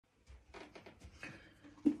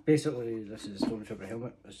Basically, this is a Stormtrooper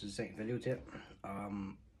helmet. This is the second video to it.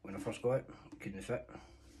 When I first got it, couldn't fit.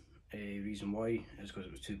 Reason why is because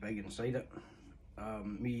it was too big inside it.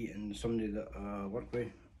 Me and somebody that I work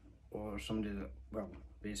with, or somebody that, well,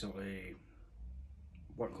 basically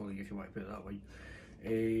work colleague if you want to put it that way,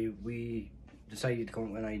 we decided to come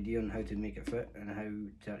up with an idea on how to make it fit and how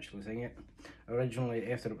to actually thing it.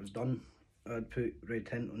 Originally, after it was done, I'd put red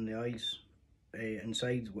tint on the eyes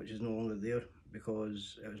inside, which is no longer there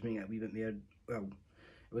because it was making it a wee bit more, well,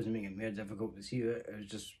 it wasn't making it more difficult to see it, it was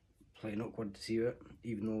just plain awkward to see it,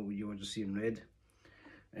 even though you were just seeing red.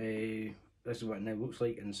 This is what it now looks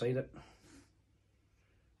like inside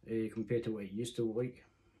it, compared to what it used to look like,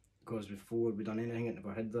 because before we done anything it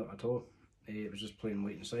never had that at all. It was just plain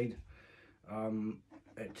white inside.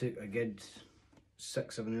 It took a good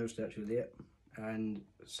 6-7 hours to actually do it, and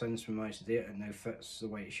since we managed to do it, it now fits the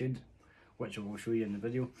way it should, which I will show you in the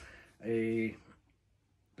video. The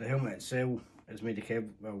helmet itself is made of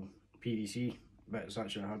PVC, but it's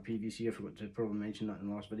actually a hard PVC. I forgot to probably mention that in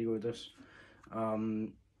the last video of this.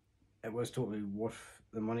 It was totally worth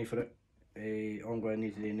the money for it. All I'm going to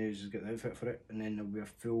need to do now is get the outfit for it, and then there'll be a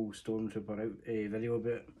full Stormtrooper out video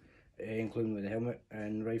about it, including with the helmet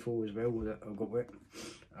and rifle as well that I've got with it.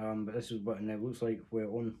 But this is what it now looks like with it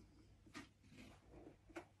on.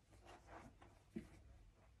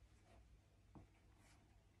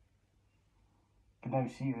 I can now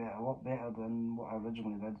see it a lot better than what I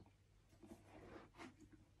originally did.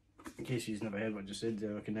 In case you've never heard what I just said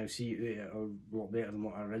there, I can now see it a lot better than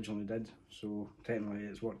what I originally did, so technically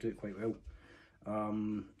it's worked out quite well.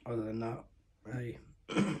 Other than that,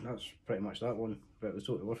 that's pretty much that one, but it was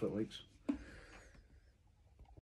totally worth it, likes.